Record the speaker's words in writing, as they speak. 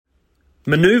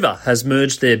Moonova has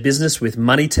merged their business with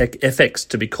Moneytech FX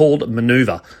to be called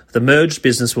Moonova. The merged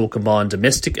business will combine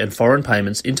domestic and foreign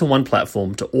payments into one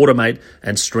platform to automate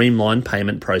and streamline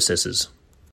payment processes.